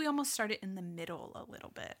kind of like we almost started in the middle a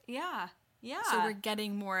little bit. Yeah. Yeah. So we're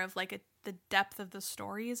getting more of, like, the depth of the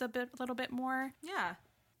story is a little bit more. Yeah.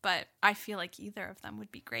 But I feel like either of them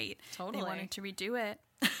would be great. Totally. They wanted to redo it.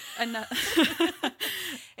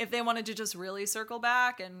 If they wanted to just really circle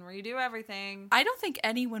back and redo everything. I don't think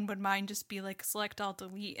anyone would mind just be like, select all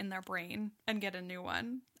delete in their brain and get a new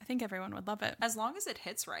one. I think everyone would love it. As long as it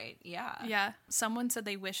hits right, yeah. Yeah. Someone said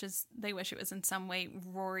they wish it was in some way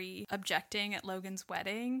Rory objecting at Logan's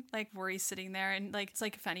wedding. Like, Rory's sitting there and, like, it's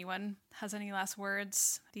like, if anyone has any last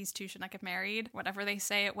words, these two should not get married. Whatever they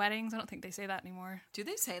say at weddings. I don't think they say that anymore. Do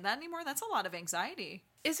they say that anymore? That's a lot of anxiety.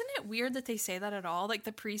 Isn't it weird that they say that at all? Like,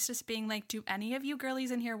 the priestess being like, do any of you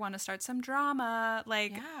girlies in here want to start some drama?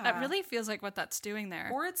 Like, that really feels like what that's doing there.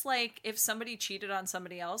 Or it's like, if somebody cheated on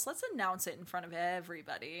somebody else, let's announce it in front of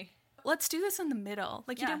everybody. Let's do this in the middle.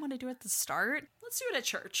 Like, you didn't want to do it at the start. Let's do it at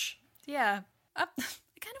church. Yeah. I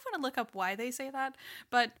kind of want to look up why they say that.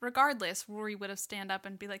 But regardless, Rory would have stand up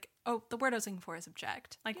and be like, oh, the word I was looking for is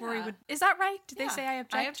object. Like, Rory would, is that right? Did they say I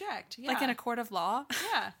object? I object, yeah. Like in a court of law?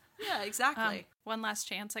 Yeah. Yeah, exactly. One last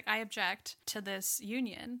chance. Like, I object to this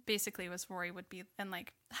union. Basically, was Rory would be, and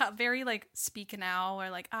like, very like, speak now,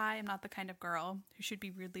 or like, I am not the kind of girl who should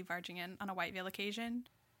be rudely barging in on a white veil occasion.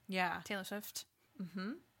 Yeah. Taylor Swift.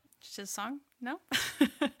 Mm-hmm. Just his song? No?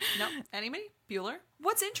 No. Anybody? Bueller?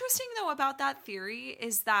 What's interesting, though, about that theory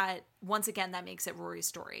is that, once again, that makes it Rory's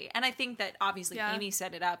story. And I think that, obviously, Amy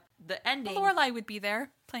set it up. The ending... Well, Lorelai would be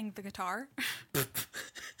there, playing the guitar.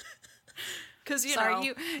 Because,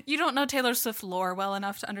 you don't know Taylor Swift lore well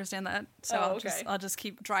enough to understand that. So I'll just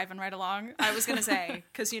keep driving right along. I was going to say,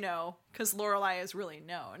 because Lorelai is really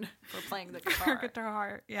known for playing the guitar.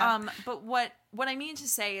 Guitar, yeah. But what I mean to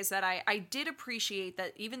say is that I did appreciate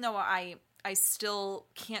that, even though I still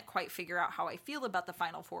can't quite figure out how I feel about the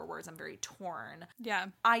final 4 words, I'm very torn. Yeah.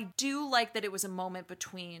 I do like that it was a moment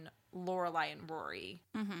between Lorelai and Rory.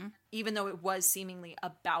 Mm-hmm. Even though it was seemingly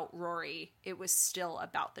about Rory, it was still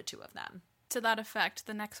about the two of them. To that effect,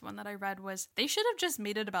 the next one that I read was, they should have just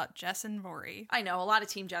made it about Jess and Rory. I know, a lot of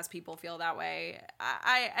Team Jess people feel that way.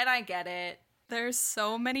 I get it. There's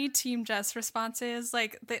so many Team Jess responses.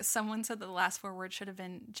 Like, someone said that the last 4 words should have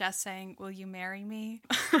been Jess saying, will you marry me?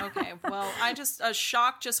 Okay, well, a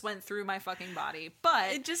shock just went through my fucking body,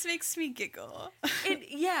 but... It just makes me giggle.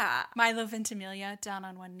 Yeah. Milo Ventimiglia down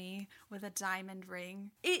on one knee with a diamond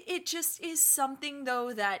ring. It just is something,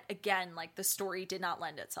 though, that, again, like, the story did not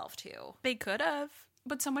lend itself to. They could have.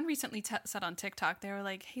 But someone recently said on TikTok, they were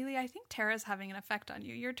like, Haley, I think Tara's having an effect on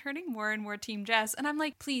you. You're turning more and more Team Jess. And I'm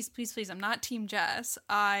like, please, please, please, I'm not Team Jess.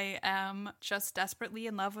 I am just desperately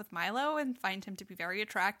in love with Milo and find him to be very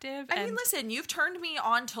attractive. I mean, listen, you've turned me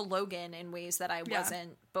on to Logan in ways that I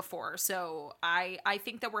wasn't before. So I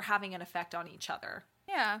think that we're having an effect on each other.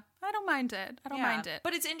 Yeah, I don't mind it. I don't mind it.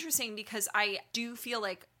 But it's interesting because I do feel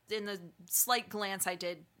like, in the slight glance I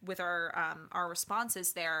did with our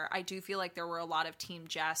responses there, I do feel like there were a lot of Team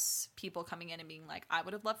Jess people coming in and being like, I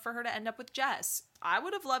would have loved for her to end up with Jess. I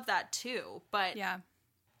would have loved that too. But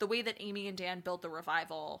the way that Amy and Dan built the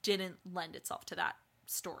revival didn't lend itself to that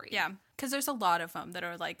story. Yeah, because there's a lot of them that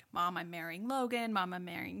are like, Mom, I'm marrying Logan. Mom, I'm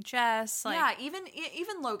marrying Jess. Like, yeah,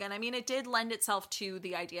 even Logan. I mean, it did lend itself to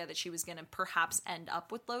the idea that she was going to perhaps end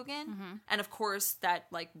up with Logan. Mm-hmm. And of course, that,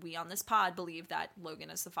 like, we on this pod believe that Logan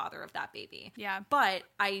is the father of that baby. Yeah. But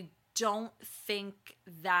I don't think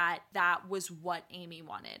that was what Amy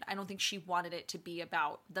wanted. I don't think she wanted it to be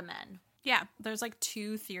about the men. Yeah, there's like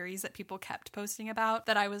 2 theories that people kept posting about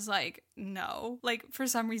that I was like, no. Like, for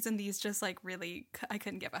some reason, these just like really, I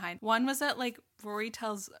couldn't get behind. One was that like Rory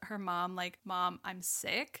tells her mom, like, Mom, I'm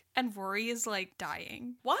sick. And Rory is like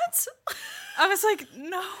dying. What? I was like,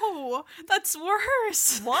 no, that's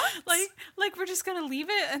worse. What? Like we're just gonna leave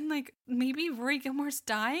it and like maybe Rory Gilmore's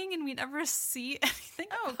dying and we never see anything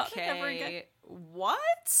about it ever again.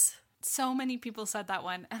 What? So many people said that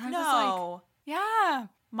one. And I was like, yeah.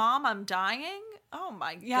 Mom, I'm dying? Oh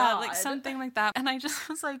my God. Yeah, like something like that. And I just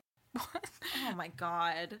was like, what? Oh my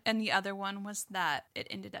God. And the other one was that it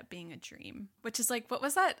ended up being a dream, which is like, what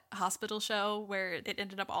was that hospital show where it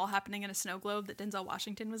ended up all happening in a snow globe that Denzel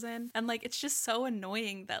Washington was in? And like, it's just so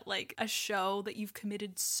annoying that like a show that you've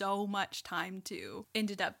committed so much time to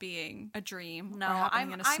ended up being a dream. No, or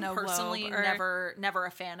happening in a snow globe. I'm personally never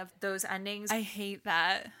a fan of those endings. I hate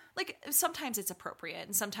that. Like, sometimes it's appropriate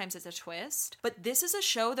and sometimes it's a twist. But this is a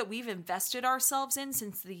show that we've invested ourselves in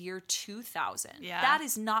since the year 2000. Yeah. That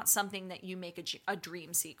is not something that you make a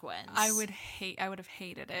dream sequence. I would have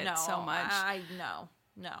hated it so much.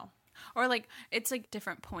 No. Or like, it's like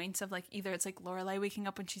different points of like, either it's like Lorelai waking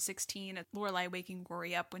up when she's 16, Lorelai waking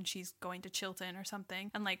Rory up when she's going to Chilton or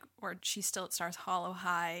something. And like, or she's still at Stars Hollow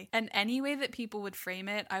High. And any way that people would frame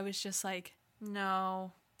it, I was just like,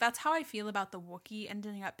 no. That's how I feel about the Wookiee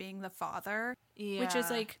ending up being the father. Yeah. Which is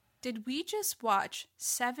like, did we just watch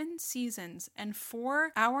 7 seasons and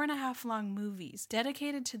 4 hour-and-a-half long movies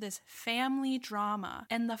dedicated to this family drama,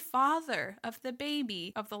 and the father of the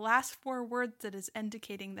baby, of the last 4 words that is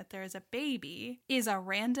indicating that there is a baby, is a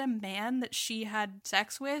random man that she had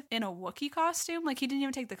sex with in a Wookiee costume? Like, he didn't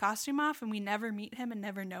even take the costume off and we never meet him and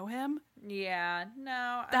never know him? Yeah,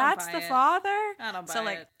 no, that's the father. I don't buy it. So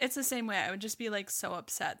like, it's the same way. I would just be like so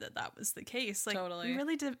upset that was the case. Like, totally. We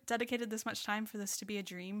really dedicated this much time for this to be a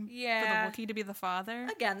dream. Yeah, for the Wookiee to be the father.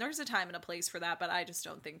 Again, there's a time and a place for that, but I just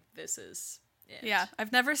don't think this is it. Yeah,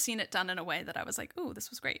 I've never seen it done in a way that I was like, ooh, this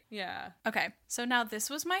was great. Yeah. Okay, so now this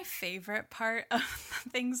was my favorite part of the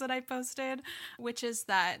things that I posted, which is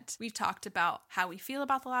that we've talked about how we feel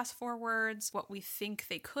about the last 4 words, what we think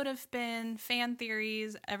they could have been, fan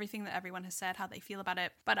theories, everything that everyone has said, how they feel about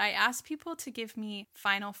it. But I asked people to give me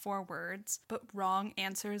final 4 words, but wrong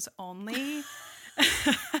answers only.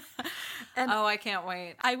 And I can't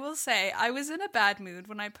wait. I will say, I was in a bad mood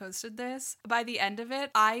when I posted this. By the end of it,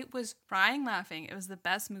 I was crying laughing. It was the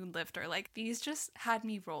best mood lifter. Like, these just had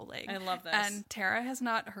me rolling. I love this. And Tara has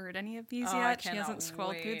not heard any of these yet. yet. She hasn't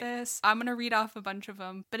scrolled through this. I'm going to read off a bunch of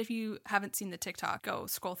them. But if you haven't seen the TikTok, go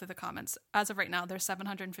scroll through the comments. As of right now, there's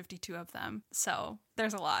 752 of them. So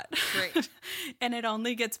there's a lot. Great. And it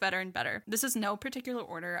only gets better and better. This is no particular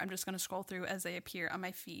order. I'm just going to scroll through as they appear on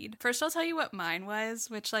my feed. First, I'll tell you what mine was,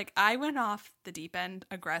 which like I went off the deep end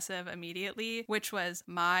aggressive immediately, which was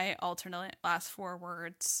my alternate last 4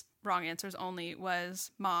 words. Wrong answers only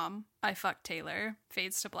was Mom, I fucked Taylor,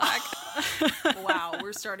 fades to black. Wow,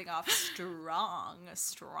 we're starting off strong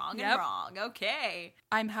and wrong. Okay.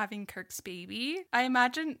 I'm having Kirk's baby. I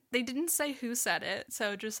imagine they didn't say who said it,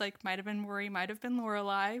 so just like might have been Rory, might have been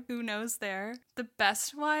Lorelai. Who knows there? The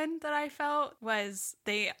best one that I felt was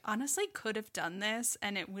they honestly could have done this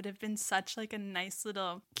and it would have been such like a nice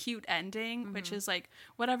little cute ending, which is like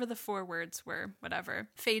whatever the 4 words were, whatever.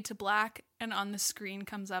 Fade to black, and on the screen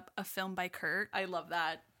comes up a film by Kirk. I love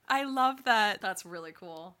that. I love that. That's really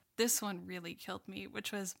cool. This one really killed me,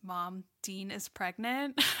 which was Mom, Dean is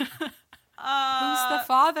pregnant. Who's the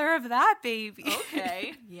father of that baby?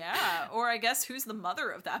 Okay, yeah. Or I guess who's the mother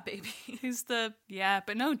of that baby?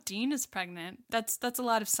 But no, Dean is pregnant. That's a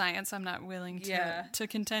lot of science I'm not willing to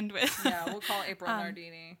contend with. Yeah, we'll call April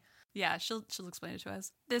Nardini. Yeah, she'll explain it to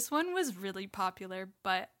us. This one was really popular,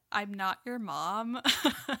 but I'm not your mom.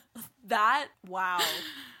 Wow.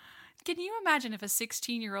 Can you imagine if a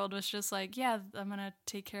 16-year-old was just like, yeah, I'm going to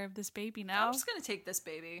take care of this baby now? I'm just going to take this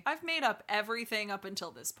baby. I've made up everything up until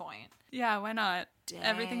this point. Yeah, why not? Dang.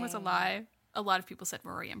 Everything was a lie. A lot of people said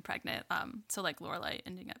Rory, I'm pregnant. So like Lorelai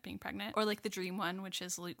ending up being pregnant. Or like the dream one, which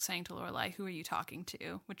is Luke saying to Lorelai, who are you talking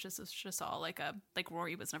to? Which is just all like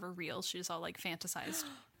Rory was never real. She just all like fantasized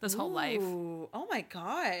this whole life. Oh my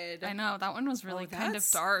God. I know. That one was really kind of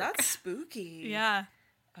dark. That's spooky. Yeah.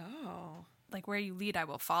 Oh. Like, where you lead, I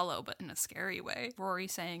will follow, but in a scary way. Rory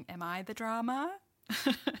saying, am I the drama?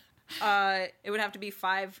 It would have to be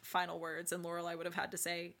 5 final words, and Lorelai would have had to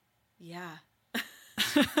say, yeah.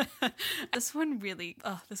 This one really,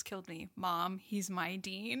 this killed me. Mom, he's my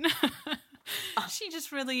dean. She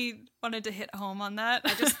just really wanted to hit home on that.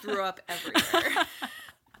 I just threw up everywhere.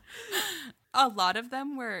 A lot of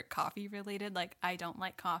them were coffee related. Like, I don't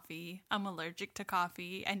like coffee. I'm allergic to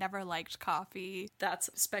coffee. I never liked coffee. That's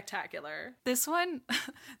spectacular. This one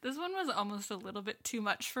was almost a little bit too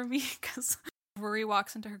much for me because Rory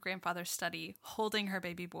walks into her grandfather's study holding her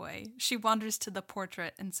baby boy. She wanders to the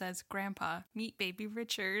portrait and says, "Grandpa, meet baby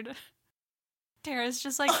Richard." Tara's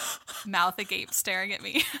just like mouth agape staring at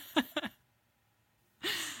me.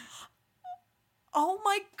 Oh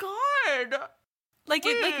my god! Like,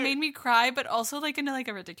 it like made me cry, but also like in like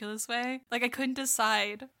a ridiculous way. Like, I couldn't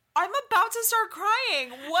decide. I'm about to start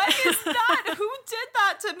crying. What is that? Who did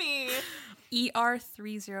that to me?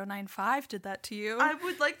 ER3095 did that to you. I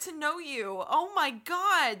would like to know you. Oh my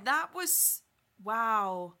god, that was...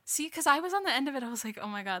 Wow. See, because I was on the end of it, I was like, oh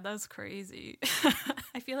my god, that was crazy.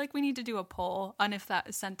 I feel like we need to do a poll on if that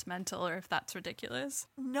is sentimental or if that's ridiculous.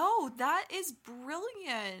 No, that is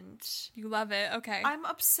brilliant. You love it? Okay. I'm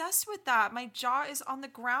obsessed with that. My jaw is on the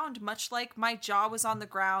ground, much like my jaw was on the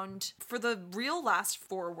ground for the real last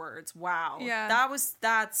 4 words. Wow. Yeah.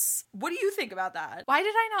 That's... What do you think about that? Why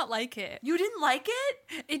did I not like it? You didn't like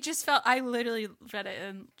it? It just felt, I literally read it,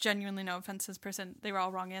 and genuinely no offense to this person, they were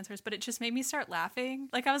all wrong answers, but it just made me start laughing.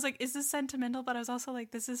 Like, I was like, is this sentimental? But I was also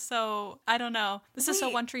like, this is so, I don't know. This is so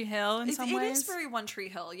One Tree Hill in some ways. It is very One Tree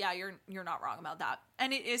Hill. Yeah, you're not wrong about that.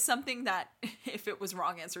 And it is something that if it was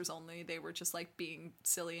wrong answers only, they were just like being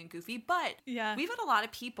silly and goofy. But yeah, we've had a lot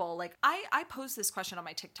of people, like I posed this question on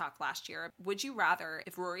my TikTok last year. Would you rather,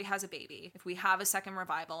 if Rory has a baby, if we have a second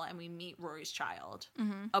revival and we meet Rory's child,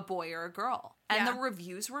 a boy or a girl? And the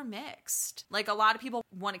reviews were mixed. Like, a lot of people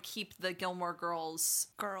want to keep the Gilmore Girls.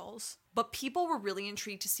 But people were really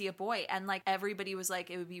intrigued to see a boy. And, like, everybody was like,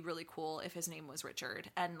 it would be really cool if his name was Richard.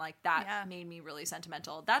 And, like, that made me really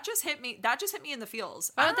sentimental. That just hit me in the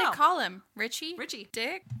feels. What would they call him? Richie?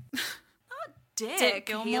 Dick? Not Dick. Dick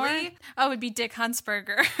Gilmore? Haley? Oh, it would be Dick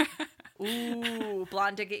Huntsberger. Ooh,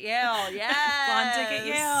 blonde Dick at Yale. Yes. Blonde Dick at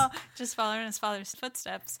Yale. Just following his father's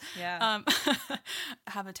footsteps. Yeah. I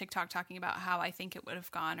have a TikTok talking about how I think it would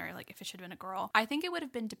have gone, or like if it should have been a girl. I think it would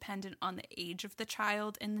have been dependent on the age of the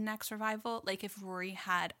child in the next revival. Like, if Rory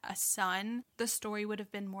had a son, the story would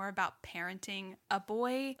have been more about parenting a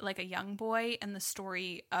boy, like a young boy, and the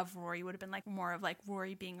story of Rory would have been like more of like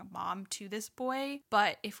Rory being a mom to this boy.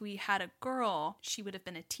 But if we had a girl, she would have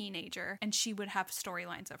been a teenager and she would have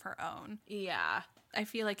storylines of her own. Yeah. I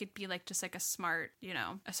feel like it'd be like just like a smart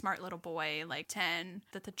little boy, like 10,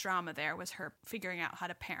 that the drama there was her figuring out how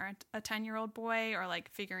to parent a 10-year-old boy, or like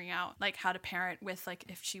figuring out like how to parent with, like,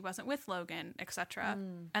 if she wasn't with Logan, etc.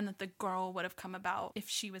 And that the girl would have come about if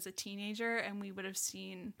she was a teenager, and we would have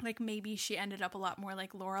seen like maybe she ended up a lot more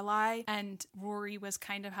like Lorelai, and Rory was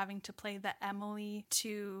kind of having to play the Emily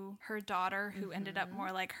to her daughter, who ended up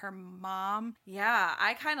more like her mom. Yeah,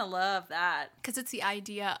 I kind of love that. Because it's the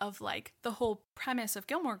idea of like the whole premise of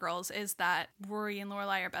Gilmore Girls is that Rory and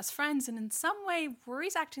Lorelai are best friends, and in some way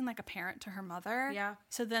Rory's acting like a parent to her mother. Yeah.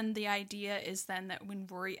 So then the idea is then that when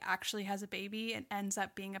Rory actually has a baby and ends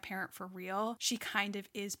up being a parent for real, she kind of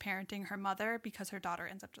is parenting her mother because her daughter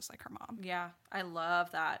ends up just like her mom. Yeah, I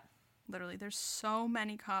love that. Literally, there's so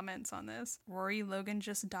many comments on this. Rory Logan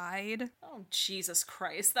just died. Oh, Jesus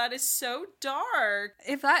Christ. That is so dark.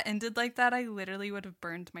 If that ended like that, I literally would have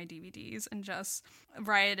burned my DVDs and just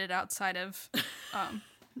rioted outside of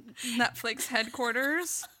Netflix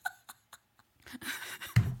headquarters. I'm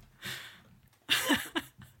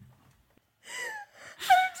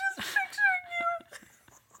just picturing you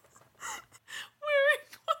wearing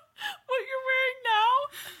what you're wearing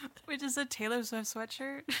now. Which is a Taylor Swift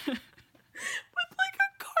sweatshirt. With like a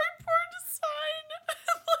cardboard sign.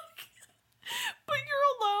 But you're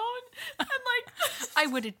alone. And like, I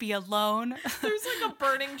wouldn't be alone. there's like a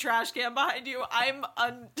burning trash can behind you.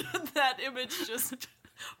 That image just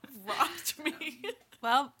rocked me.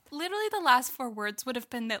 Well, literally the last 4 words would have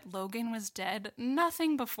been that Logan was dead.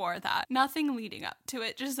 Nothing before that. Nothing leading up to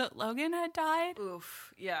it. Just that Logan had died.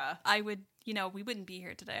 Oof. Yeah. I would, we wouldn't be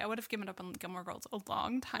here today. I would have given up on Gilmore Girls a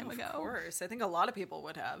long time ago. Of course. I think a lot of people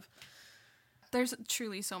would have. There's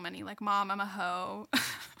truly so many. Like, Mom, I'm a hoe.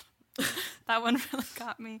 That one really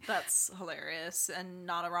got me. That's hilarious and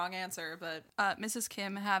not a wrong answer, but... Mrs.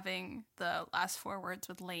 Kim having the last 4 words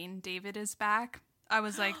with Lane, David is back. I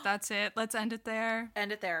was like, that's it. Let's end it there.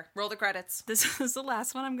 End it there. Roll the credits. This is the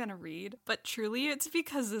last one I'm going to read. But truly, it's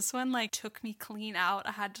because this one, like, took me clean out.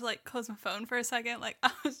 I had to, like, close my phone for a second. Like,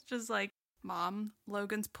 I was just like, Mom,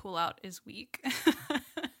 Logan's pullout is weak.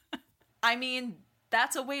 I mean,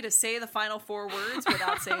 that's a way to say the final 4 words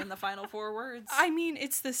without saying the final 4 words. I mean,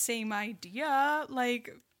 it's the same idea.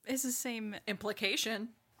 Like, it's the same implication.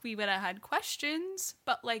 We would have had questions,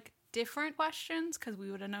 but like different questions because we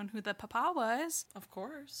would have known who the papa was. Of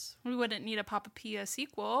course. We wouldn't need a Papa Pia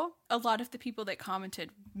sequel. A lot of the people that commented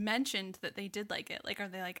mentioned that they did like it. Like, are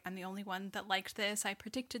they like, I'm the only one that liked this. I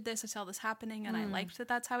predicted this. I saw this happening and I liked that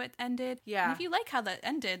that's how it ended. Yeah. And if you like how that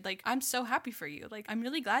ended, like, I'm so happy for you. Like, I'm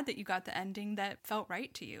really glad that you got the ending that felt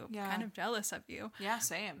right to you. Yeah. Kind of jealous of you. Yeah,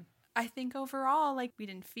 same. I think overall, like, we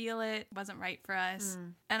didn't feel it, wasn't right for us.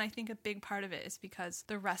 And I think a big part of it is because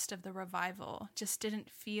the rest of the revival just didn't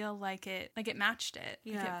feel like it matched it.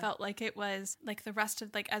 Like, it felt like it was like the rest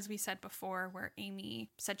of, like, as we said before, where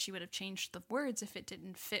Amy said she would have changed the words if it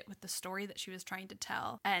didn't fit with the story that she was trying to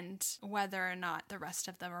tell. And whether or not the rest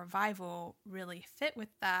of the revival really fit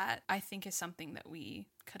with that, I think is something that we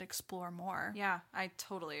could explore more. Yeah, I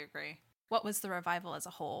totally agree. What was the revival as a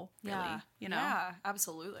whole, really, you know? Yeah,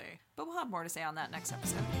 absolutely. But we'll have more to say on that next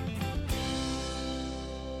episode.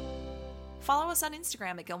 Follow us on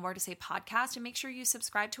Instagram at Gilmore to Say Podcast and make sure you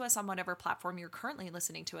subscribe to us on whatever platform you're currently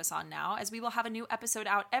listening to us on now, as we will have a new episode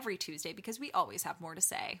out every Tuesday because we always have more to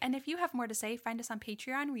say. And if you have more to say, find us on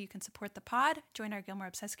Patreon where you can support the pod, join our Gilmore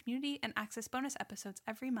Obsessed community, and access bonus episodes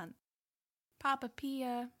every month. Papa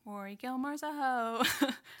Pia, Rory Gilmore's a hoe.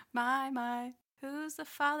 My. Who's the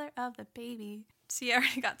father of the baby? See, I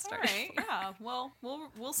already got started. All right, yeah. Well,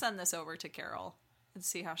 we'll send this over to Carol and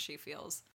see how she feels.